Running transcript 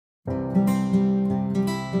Hello,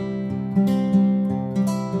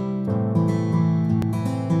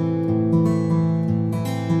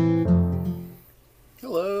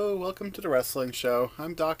 welcome to the wrestling show.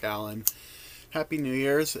 I'm Doc Allen. Happy New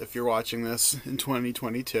Year's if you're watching this in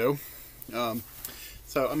 2022. So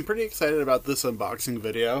I'm pretty excited about this unboxing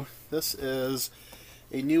video. This is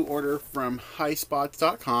a new order from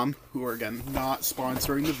Highspots.com, who are again not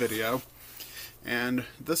sponsoring the video. And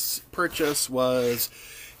this purchase was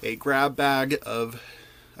a grab bag of,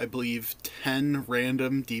 I believe, 10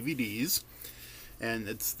 random DVDs. And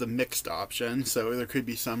it's the mixed option, so there could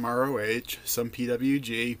be some ROH, some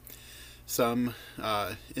PWG, some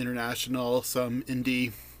international, some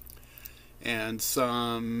indie, and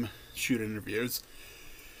some shoot interviews.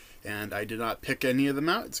 And I did not pick any of them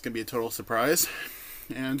out. It's going to be a total surprise.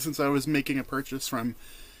 And since I was making a purchase from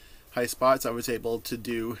Highspots, I was able to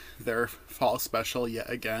do their fall special yet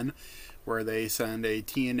again, where they send a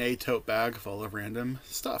TNA tote bag full of random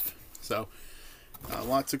stuff. So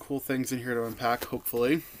lots of cool things in here to unpack,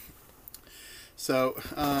 hopefully. So,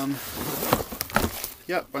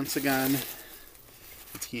 yeah, once again,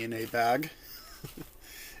 the TNA bag.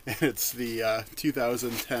 And it's the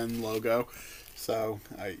 2010 logo. So,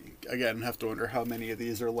 I, again, have to wonder how many of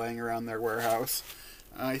these are laying around their warehouse.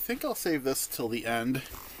 I think I'll save this till the end,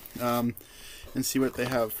 and see what they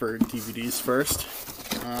have for DVDs first.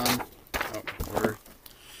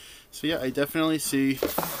 So yeah, I definitely see.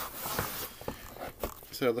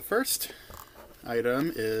 So the first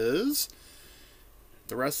item is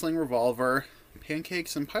the Wrestling Revolver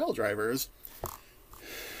Pancakes and Pile Drivers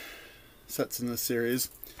sets in this series.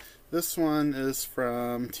 This one is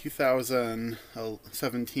from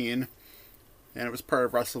 2017, and it was part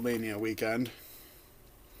of WrestleMania weekend.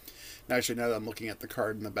 Actually, now that I'm looking at the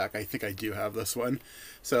card in the back, I think I do have this one.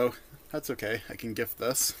 So that's okay, I can gift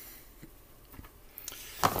this.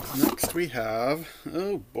 Next we have,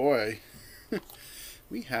 oh boy,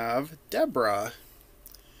 we have Deborah.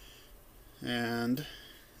 And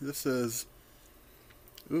this is,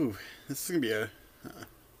 this is going to be a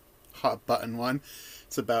hot button one.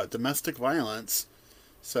 It's about domestic violence.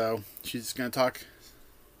 So she's going to talk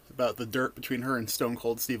about the dirt between her and Stone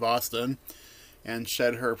Cold Steve Austin and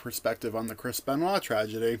shed her perspective on the Chris Benoit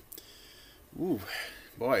tragedy. Ooh,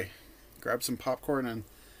 boy. Grab some popcorn and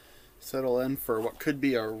settle in for what could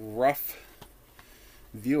be a rough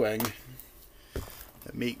viewing.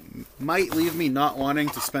 That might leave me not wanting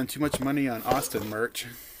to spend too much money on Austin merch.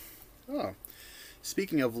 Oh,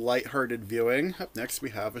 speaking of lighthearted viewing, up next we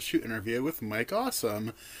have a shoot interview with Mike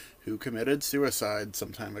Awesome, who committed suicide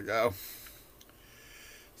some time ago.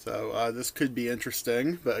 So this could be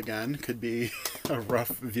interesting, but again, could be a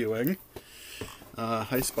rough viewing.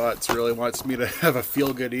 Highspots really wants me to have a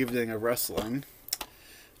feel-good evening of wrestling.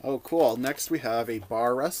 Oh, cool. Next we have a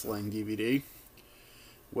bar wrestling DVD,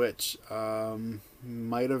 which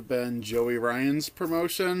might have been Joey Ryan's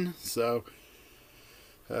promotion, so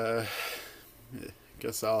I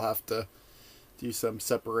guess I'll have to do some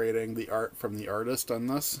separating the art from the artist on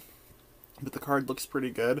this. But the card looks pretty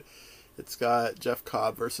good. It's got Jeff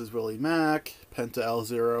Cobb versus Willie Mack, Penta El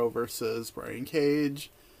Zero versus Brian Cage,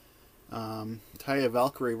 Taya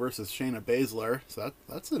Valkyrie versus Shayna Baszler. So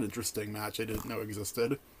that's an interesting match I didn't know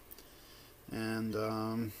existed. And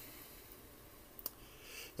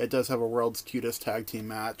it does have a World's Cutest Tag Team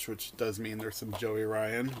match, which does mean there's some Joey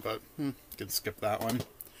Ryan, but can skip that one.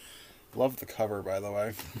 Love the cover, by the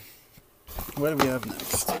way. What do we have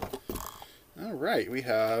next? Alright, we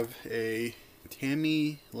have a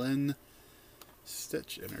Tammy Lynn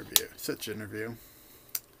Stitch interview.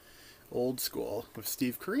 Old school with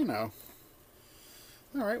Steve Corino.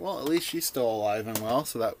 Alright, well, at least she's still alive and well,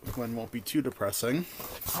 so that one won't be too depressing.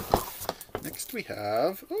 Next we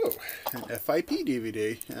have, an FIP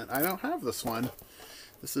DVD, and I don't have this one.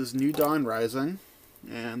 This is New Dawn Rising,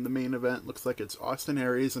 and the main event looks like it's Austin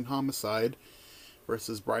Aries and Homicide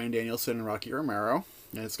versus Bryan Danielson and Rocky Romero,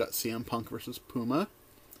 and it's got CM Punk versus Puma,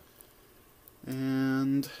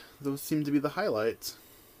 and those seem to be the highlights.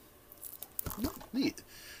 Oh, neat.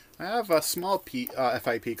 I have a small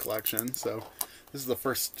FIP collection, so this is the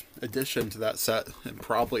first addition to that set in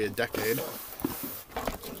probably a decade.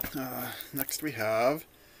 Next we have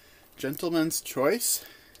Gentleman's Choice,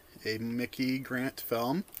 a Mickey Grant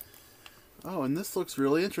film. Oh, and this looks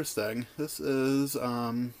really interesting. This is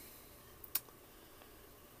about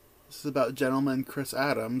Gentleman Chris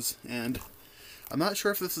Adams, and I'm not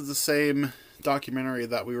sure if this is the same documentary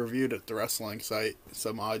that we reviewed at the wrestling site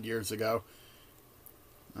some odd years ago.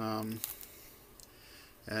 And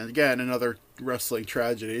again, another wrestling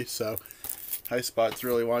tragedy, so Highspots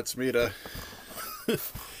really wants me to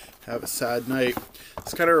have a sad night.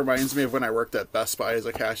 This kind of reminds me of when I worked at Best Buy as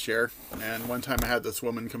a cashier, and one time I had this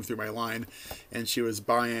woman come through my line, and she was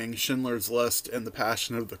buying Schindler's List and The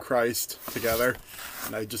Passion of the Christ together,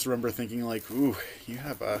 and I just remember thinking like, ooh, you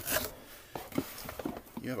have a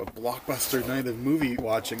blockbuster night of movie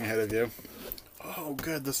watching ahead of you. Oh,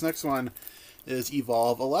 good. This next one is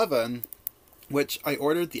Evolve 11, which I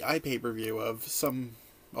ordered the iPay-per-view of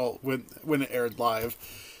when it aired live,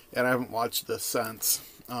 and I haven't watched this since.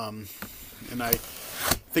 And I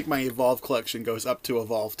think my Evolve collection goes up to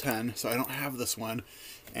Evolve 10, so I don't have this one,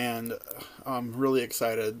 and I'm really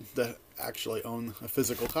excited to actually own a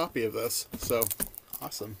physical copy of this. So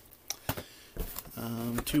awesome.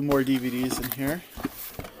 2 more DVDs in here.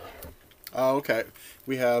 Oh, okay.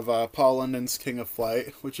 We have Paul London's King of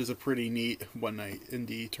Flight, which is a pretty neat one-night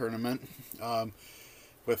indie tournament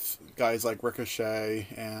with guys like Ricochet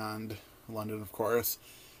and London, of course,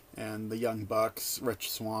 and the Young Bucks,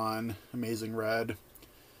 Rich Swann, Amazing Red,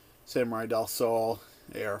 Samurai Del Sol,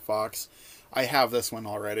 AR Fox. I have this one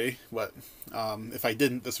already, but if I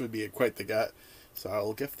didn't, this would be quite the get. So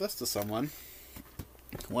I'll gift this to someone.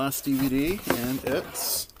 Last DVD, and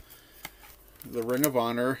it's the Ring of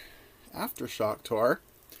Honor Aftershock Tour,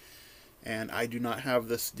 and I do not have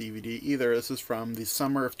this DVD either. This is from the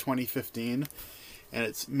summer of 2015, and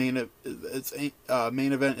its main event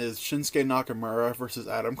is Shinsuke Nakamura versus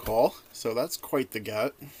Adam Cole, so that's quite the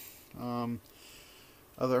get.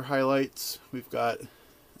 Other highlights, we've got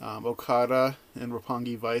Okada and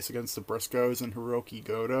Roppongi Vice against the Briscoes and Hiroki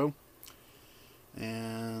Goto,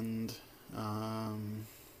 and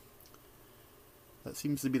that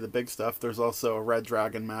seems to be the big stuff. There's also a Red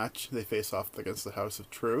Dragon match. They face off against the House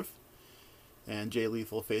of Truth. And Jay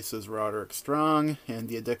Lethal faces Roderick Strong, and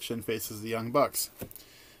The Addiction faces the Young Bucks.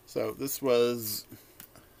 So this looks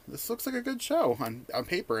like a good show on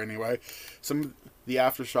paper anyway. The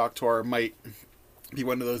Aftershock Tour might be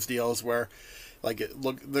one of those deals where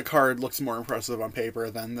the card looks more impressive on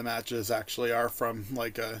paper than the matches actually are from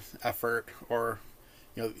like a effort, or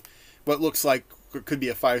what looks like it could be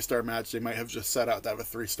a 5-star match, they might have just set out to have a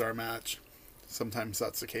 3-star match. Sometimes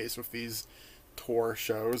that's the case with these tour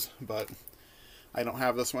shows, but I don't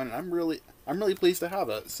have this one, and I'm really pleased to have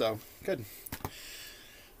it. So good.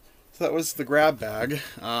 So that was the grab bag,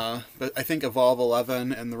 but I think Evolve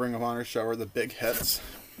 11 and the Ring of Honor show are the big hits,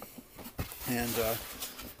 and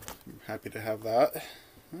I'm happy to have that.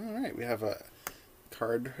 All right, we have a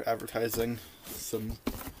card advertising some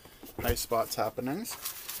Highspots happenings.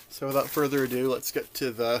 So without further ado, let's get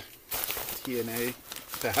to the TNA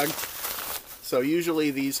bag. So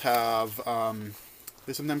usually these have,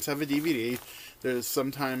 they sometimes have a DVD. There's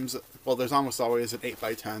almost always an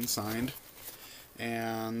 8x10 signed.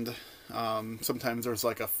 And sometimes there's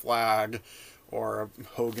like a flag or a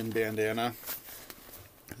Hogan bandana.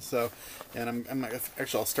 So, and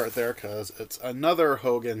I'll start there because it's another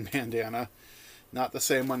Hogan bandana. Not the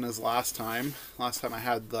same one as last time. Last time I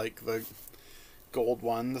had like the gold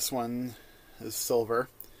one. This one is silver,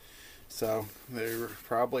 so they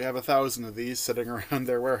probably have 1,000 of these sitting around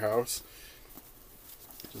their warehouse,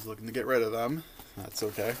 just looking to get rid of them. That's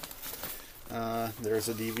okay. There's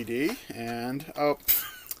a DVD, and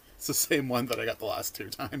it's the same one that I got the last 2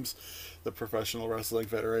 times, the Professional Wrestling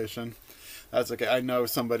Federation. That's okay. I know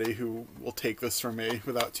somebody who will take this from me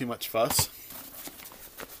without too much fuss.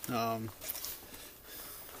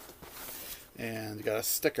 And you got a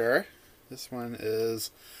sticker. This one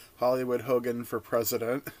is Hollywood Hogan for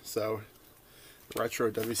President, so retro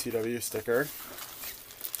WCW sticker.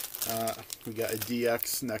 We got a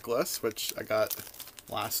DX necklace, which I got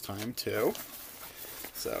last time too,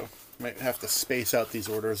 so might have to space out these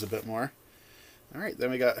orders a bit more. Alright, then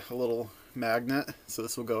we got a little magnet, so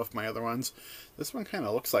this will go with my other ones. This one kind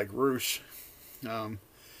of looks like Roosh.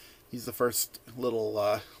 He's the first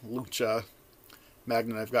little lucha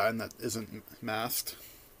magnet I've gotten that isn't masked.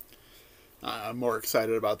 I'm more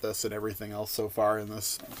excited about this than everything else so far in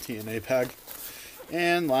this TNA bag.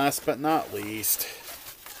 And last but not least,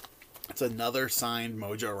 it's another signed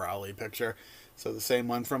Mojo Rawley picture. So the same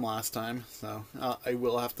one from last time. So I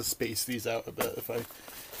will have to space these out a bit if I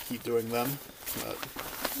keep doing them. But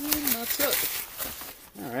that's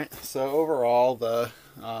it. Alright, so overall the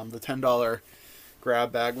 $10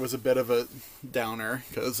 grab bag was a bit of a downer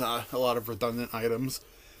because a lot of redundant items.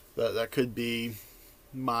 That could be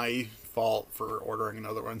my fault for ordering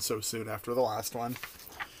another one so soon after the last one.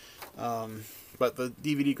 But the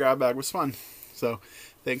DVD grab bag was fun. So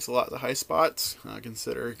thanks a lot to Highspots.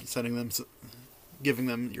 Consider giving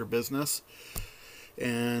them your business.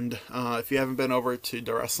 And if you haven't been over to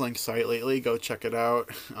the wrestling site lately, go check it out.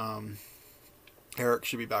 Eric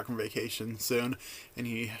should be back from vacation soon, and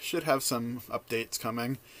he should have some updates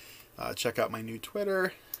coming. Check out my new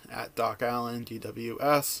Twitter, at Doc Allen,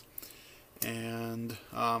 DWS. And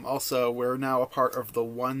also, we're now a part of the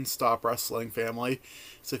One Stop Wrestling family.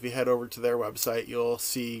 So if you head over to their website, you'll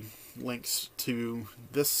see links to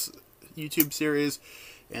this YouTube series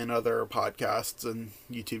and other podcasts and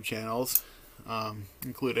YouTube channels,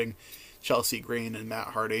 including Chelsea Green and Matt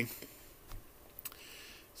Hardy.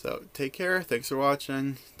 So take care. Thanks for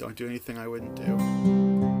watching. Don't do anything I wouldn't do.